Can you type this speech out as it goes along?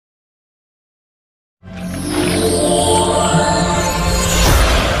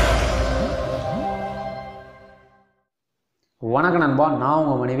வணக்கம் நண்பா, நான்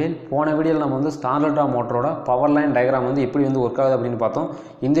உங்கள் மணிவேல். போன வீடியோவில் நம்ம வந்து ஸ்டார்லெட்டா மோட்டரோட பவர் லைன் டயக்ராம் வந்து எப்படி வந்து ஒர்க் ஆகுது அப்படின்னு பார்த்தோம்.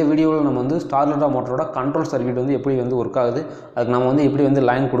 இந்த வீடியோவில் நம்ம வந்து ஸ்டார்லெட்டா மோட்டரோட கண்ட்ரோல் சர்க்யூட் வந்து எப்படி வந்து ஒர்க் ஆகுது, அதுக்கு நம்ம வந்து எப்படி வந்து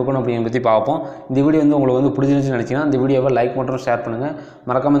லைன் கொடுக்கணும் அப்படிங்கிற பற்றி பார்ப்போம். இந்த வீடியோ வந்து உங்களுக்கு வந்து பிடிச்சிருந்துச்சுன்னு நினச்சிங்கன்னா இந்த வீடியோவை லைக் மற்றும் ஷேர் பண்ணுங்கள்.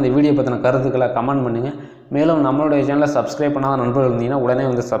 மறக்காமல் இந்த வீடியோ பற்றின கருத்துக்களை கமெண்ட் பண்ணுங்கள். மேலும் நம்மளுடைய சேனலை சப்ஸ்கிரைப் பண்ணாத நண்பர்கள் இருந்தீங்கன்னா உடனே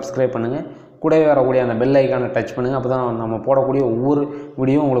வந்து சப்ஸ்கிரைப் பண்ணுங்கள். கூடவே வரக்கூடிய அந்த பெல் ஐக்கானை டச் பண்ணுங்கள். அப்போ தான் நம்ம போடக்கூடிய ஒவ்வொரு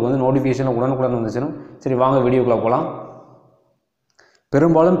வீடியோ உங்களுக்கு வந்து நோட்டிஃபிகேஷன் உடனுக்குடன் வந்துச்சுன்னா. சரி, வாங்க வீடியோக்குள்ளே போகலாம்.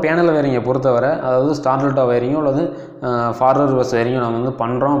 பெரும்பாலும் பேனல் வயரிங்கை பொறுத்தவரை, அதாவது ஸ்டார்லெட்டா வயரிங்கோ அல்லது ஃபார்வர்ட் ரிவர்ஸ் வயரிங்கோ நம்ம வந்து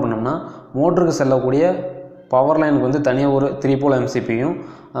பண்ணுறோம் அப்படின்னோம்னா, மோட்டருக்கு செல்லக்கூடிய பவர் லைனுக்கு வந்து தனியாக ஒரு 3 போல் எம்சிபியும்,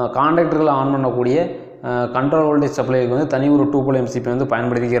 கான்டாக்டர்களை ஆன் பண்ணக்கூடிய கண்ட்ரோல் வோல்டேஜ் சப்ளைக்கு வந்து தனி ஒரு 2 போல் எம்சிபி வந்து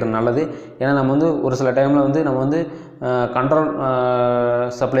பயன்படுத்திக்கிறது நல்லது. ஏன்னா நம்ம வந்து ஒரு சில டைமில் வந்து நம்ம வந்து கண்ட்ரோல்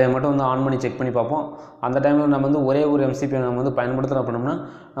சப்ளையை மட்டும் வந்து ஆன் பண்ணி செக் பண்ணி பார்ப்போம். அந்த டைமில் நம்ம வந்து ஒரே ஒரு எம்சிபி நம்ம வந்து பயன்படுத்துகிறோம் அப்படின்னோம்னா,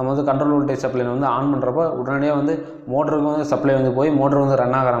 நம்ம வந்து கண்ட்ரோல் வோல்டேஜ் சப்ளை வந்து ஆன் பண்ணுறப்போ உடனடியாக வந்து மோட்டருக்கு வந்து சப்ளை வந்து போய் மோட்டர் வந்து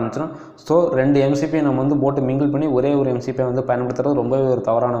ரன் ஆக ஆரம்பிச்சிடும். ஸோ 2 எம்சிபியை நம்ம வந்து போட்டு மிங்கிள் பண்ணி ஒரே ஒரு எம்சிபியை வந்து பயன்படுத்துறது ரொம்பவே ஒரு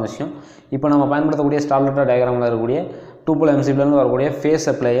தவறான விஷயம். இப்போ நம்ம பயன்படுத்தக்கூடிய ஸ்டார்லெட்டா டயக்ராமில் இருக்கக்கூடிய 2 போல் எம்சிபிலேருந்து வரக்கூடிய ஃபேஸ்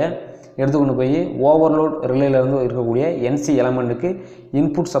சப்ளையை எடுத்துக்கொண்டு போய் ஓவர்லோட் ரிலேலேருந்து இருக்கக்கூடிய என்சி எலமெண்ட்டுக்கு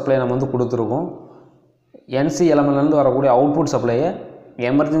இன்புட் சப்ளை நம்ம வந்து கொடுத்துருக்கோம். என்சி எலமெண்ட்லேருந்து வரக்கூடிய output சப்ளையை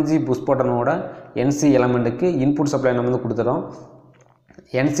emergency push பட்டனோட NC எலமெண்ட்டுக்கு input supply நம்ம வந்து கொடுத்துட்டோம்.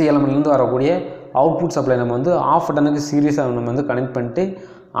 என்சி எலமெண்ட்லேருந்து வரக்கூடிய அவுட்புட் சப்ளை நம்ம வந்து ஆஃப் பட்டனுக்கு சீரியஸாக நம்ம வந்து கனெக்ட் பண்ணிட்டு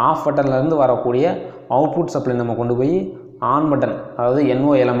ஆஃப் பட்டன்லேருந்து வரக்கூடிய அவுட்புட் சப்ளை நம்ம கொண்டு போய் ஆன் பட்டன், அதாவது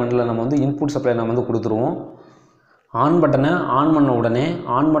NO எலமெண்ட்டில் நம்ம வந்து இன்புட் சப்ளை நம்ம வந்து கொடுத்துருவோம். ஆன் பட்டனை ஆன் பண்ண உடனே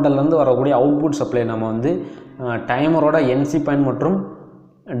ஆன் பட்டன்லேருந்து வரக்கூடிய அவுட்புட் சப்ளை நம்ம வந்து டைமரோட NC பாயிண்ட் மற்றும்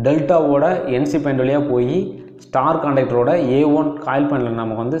டெல்டாவோட NC பாயிண்ட் வழியாக போய் ஸ்டார் கான்டாக்டரோட A1 காயில் பாயிண்டில்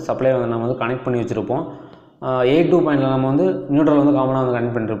நமக்கு வந்து சப்ளை வந்து நம்ம வந்து கனெக்ட் பண்ணி வச்சுருப்போம். A2 பாயிண்டில் நம்ம வந்து நியூட்ரல் வந்து காமனாக வந்து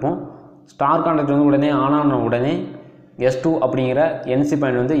கனெக்ட் பண்ணியிருப்போம். ஸ்டார் கான்டாக்டர் வந்து உடனே ஆன் ஆன உடனே S2 அப்படிங்கிற NC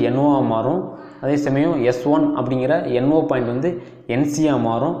பாயிண்ட் வந்து NOவாக மாறும். அதே சமயம் S1 அப்படிங்கிற NO பாயிண்ட் வந்து NCயாக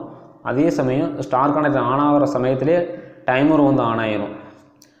மாறும். அதே சமயம் ஸ்டார் கான்டாக்டர் ஆன் ஆகிற சமயத்திலே டைமரும் வந்து ஆன் ஆகிரும்.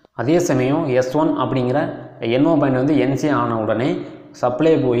 அதே சமயம் S1 அப்படிங்கிற NO பாயிண்ட் வந்து NC ஆன உடனே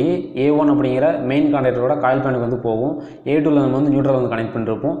சப்ளை போய் A1 அப்படிங்கிற மெயின் கான்டாக்டரோட காயில் பாயிண்ட்டுக்கு வந்து போகும். A2வில் நம்ம வந்து நியூட்ரல் வந்து கனெக்ட்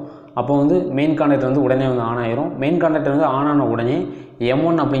பண்ணிருப்போம். அப்போ வந்து மெயின் கான்டாக்டர் வந்து உடனே வந்து ஆன் ஆகிரும். மெயின் கான்டாக்டர் வந்து ஆன் ஆன உடனே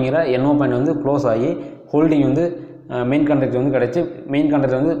M1 அப்படிங்கிற NO பாயிண்ட் வந்து க்ளோஸ் ஆகி ஹோல்டிங் வந்து மெயின் கான்டாக்டர் வந்து கிடச்சி மெயின்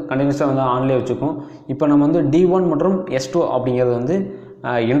கான்டாக்டர் வந்து கண்டினியூஸாக வந்து ஆன்லேயே வச்சுக்கும். இப்போ நம்ம வந்து D1 மற்றும் S2 அப்படிங்கிறது வந்து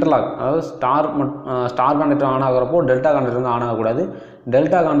இன்டர்லாக், அதாவது star contactor on ஆகிறப்போ delta contactor வந்து ஆன் ஆகக்கூடாது,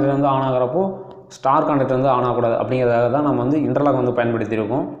 டெல்டா கான்டாக்டர் வந்து ஆன் ஆகிறப்போ ஸ்டார் கான்டாக்டர் வந்து ஆன் ஆகக்கூடாது. அப்படிங்கிறதாக தான் நம்ம வந்து இன்டர்லாக் வந்து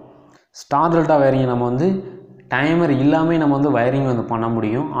பயன்படுத்தியிருக்கோம். ஸ்டார் டெல்டா வயரிங்கை நம்ம வந்து டைமர் இல்லாமல் நம்ம வந்து வயரிங் வந்து பண்ண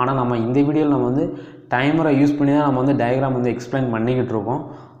முடியும். ஆனால் நம்ம இந்த வீடியோவில் நம்ம வந்து டைமரை யூஸ் பண்ணி தான் நம்ம வந்து டயக்ராம் வந்து எக்ஸ்பிளைன் பண்ணிக்கிட்டு இருக்கோம்.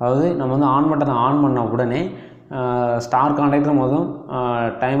 அதாவது நம்ம வந்து ஆன் பட்டனை ஆன் பண்ண உடனே ஸ்டார் கான்டாக்டர் முதல்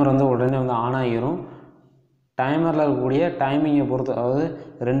டைமர் வந்து உடனே வந்து ஆன் ஆகிரும். டைமரில் இருக்கக்கூடிய டைமிங்கை பொறுத்து, அதாவது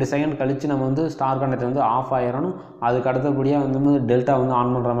 2 செகண்ட் கழித்து நம்ம வந்து ஸ்டார் கான்டாக்டர் வந்து ஆஃப் ஆகிடணும். அதுக்கு அடுத்தபடியாக வந்து டெல்டா வந்து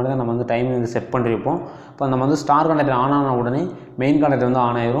ஆன் பண்ணுற மாதிரி தான் நம்ம வந்து டைமிங் வந்து செட் பண்ணியிருப்போம். இப்போ நம்ம வந்து ஸ்டார் கான்டாக்டர் ஆன் ஆன உடனே மெயின் கான்டாக்டர் வந்து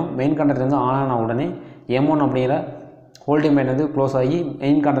ஆன் ஆகிரும். மெயின் கான்டாக்டர் வந்து ஆன் ஆன உடனே M1 அப்படிங்கிற ஹோல்டிங் பாயிண்ட் வந்து க்ளோஸ் ஆகி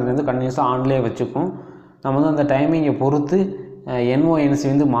மெயின் கான்டாக்டர் வந்து கண்டினியூஸாக ஆன்லேயே வச்சுக்கும். நம்ம வந்து அந்த டைமிங்கை பொறுத்து NONC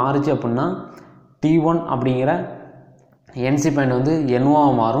வந்து மாறிச்சு அப்படின்னா T1 அப்படிங்கிற NC பாயிண்ட் வந்து NOவாக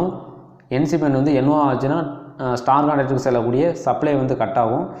மாறும். NC பாயிண்ட் வந்து NO ஆச்சுன்னா ஸ்டார் கான்டாக்டருக்கு செல்லக்கூடிய சப்ளை வந்து கட்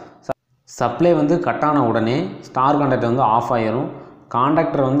ஆகும். சப்ளை வந்து கட் ஆன உடனே ஸ்டார் கான்டாக்டர் வந்து ஆஃப் ஆகிரும்.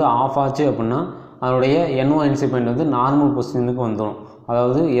 கான்டாக்டர் வந்து ஆஃப் ஆச்சு அப்படின்னா அதனுடைய NONC பாயிண்ட் வந்து நார்மல் பொசிஷனுக்கு வந்துடும்.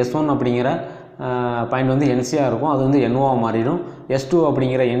 அதாவது S1 அப்படிங்கிற பாயிண்ட் வந்து NCயாக இருக்கும், அது வந்து NOவாக மாறிடும். S2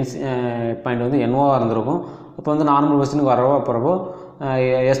 அப்படிங்கிற NC பாயிண்ட் வந்து NOவாக இருந்திருக்கும். இப்போ வந்து நார்மல் பொசிஷனுக்கு வரப்போ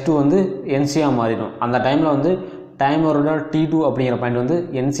S2 வந்து NCயாக மாறிடும். அந்த டைமில் வந்து டைமரோட T2 அப்படிங்கிற பாயிண்ட் வந்து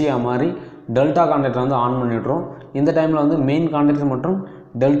NCயாக மாறி டெல்டா கான்டாக்டர் வந்து ஆன் பண்ணிவிட்ரும். இந்த டைமில் வந்து மெயின் கான்டாக்டர் மற்றும்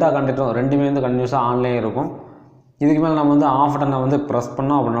டெல்டா கான்டாக்டர் ரெண்டுமே வந்து கண்டினியூஸாக ஆன்லேயே இருக்கும். இதுக்கு மேலே நம்ம வந்து ஆஃப் பட்டனை வந்து ப்ரெஸ்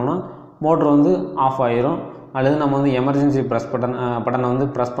பண்ணோம் அப்படின்னோம்னா மோட்ரு வந்து ஆஃப் ஆகிரும். அல்லது நம்ம வந்து எமர்ஜென்சி பட்டனை வந்து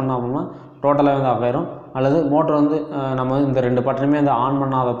ப்ரெஸ் பண்ணோம் அப்படின்னா டோட்டலாக வந்து ஆஃப் ஆகிரும். அல்லது மோட்ரு வந்து நம்ம வந்து இந்த 2 பட்டனுமே வந்து ஆன்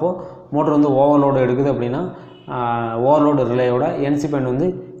பண்ணாதப்போ மோட்ரு வந்து ஓவர்லோடு எடுக்குது அப்படின்னா ஓவர்லோடு ரிலேயோட NC பாயிண்ட் வந்து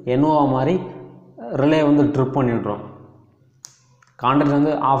NOவாக மாறி ரிலே வந்து ட்ரிப் பண்ணிவிட்ரும். கான்டாக்டர்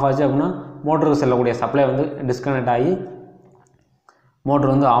வந்து ஆஃப் ஆச்சு அப்படின்னா மோட்டருக்கு செல்லக்கூடிய சப்ளை வந்து டிஸ்கனெக்ட் ஆகி மோட்ரு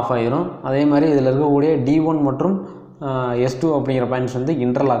வந்து ஆஃப் ஆகிரும். அதே மாதிரி இதில் இருக்கக்கூடிய D1 மற்றும் S2 அப்படிங்கிற பாயிண்ட்ஸ் வந்து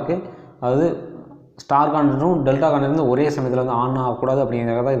இன்டர்லாக்கு, அதாவது ஸ்டார் கான்டாக்டரும் டெல்டா கான்டாக்டரும் ஒரே சமயத்தில் வந்து ஆன் ஆகக்கூடாது.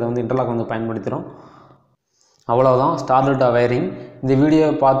 அப்படிங்கிறத இதை வந்து இன்டர்லாக் வந்து பயன்படுத்துகிறோம். அவ்வளோதான் ஸ்டார்லெட்டா வயரிங். இந்த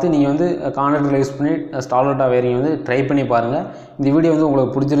வீடியோவை பார்த்து நீங்கள் வந்து கான்டாக்டரில் யூஸ் பண்ணி ஸ்டார்லெட்டா வயரிங் வந்து ட்ரை பண்ணி பாருங்கள். இந்த வீடியோ வந்து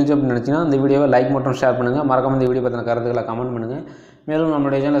உங்களுக்கு பிடிச்சிருந்துச்சு அப்படின்னு நினச்சிங்கன்னா இந்த வீடியோவை லைக் மற்றும் ஷேர் பண்ணுங்கள். மறக்காம இந்த வீடியோ பற்றின கருத்துக்களை கமெண்ட் பண்ணுங்கள். மேலும்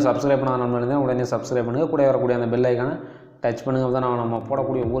நம்மளுடைய சேனலை சப்ஸ்கிரைப் பண்ணாத நண்பர் இருந்தால் உடனே சப்ஸ்கிரைப் பண்ணுங்கள். கூட வரக்கூடிய அந்த பெல் ஐக்கானை டச் பண்ணுங்கள். தான் நம்ம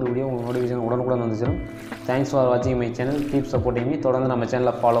போடக்கூடிய ஒவ்வொரு வீடியோ உங்களுக்கு நோட்டிஃபிகேஷன் உடனுக்குடன் வந்துச்சிடும். தேங்க்ஸ் ஃபார் வாட்சிங் my channel. Keep supporting me. தொடர்ந்து நம்ம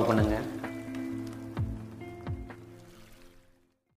சேனலை ஃபாலோ பண்ணுங்கள்.